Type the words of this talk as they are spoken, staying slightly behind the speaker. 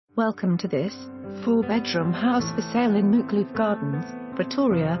Welcome to this 4-bedroom house for sale in Mooikloof Gardens,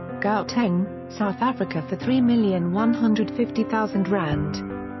 Pretoria, Gauteng, South Africa for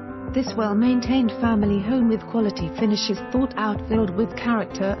R3,150,000. This well-maintained family home with quality finishes thought out, filled with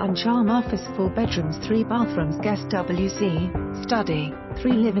character and charm, offers 4 bedrooms, 3 bathrooms, guest WC, study,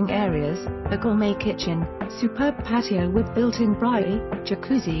 3 living areas, a gourmet kitchen, superb patio with built-in braai,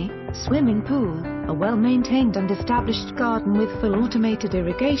 jacuzzi, swimming pool, a well-maintained and established garden with full automated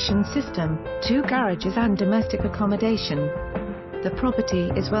irrigation system, 2 garages and domestic accommodation. The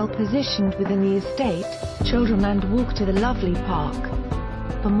property is well positioned within the estate. Children and walk to the lovely park.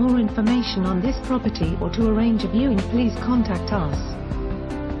 For more information on this property or to arrange a viewing, please contact us.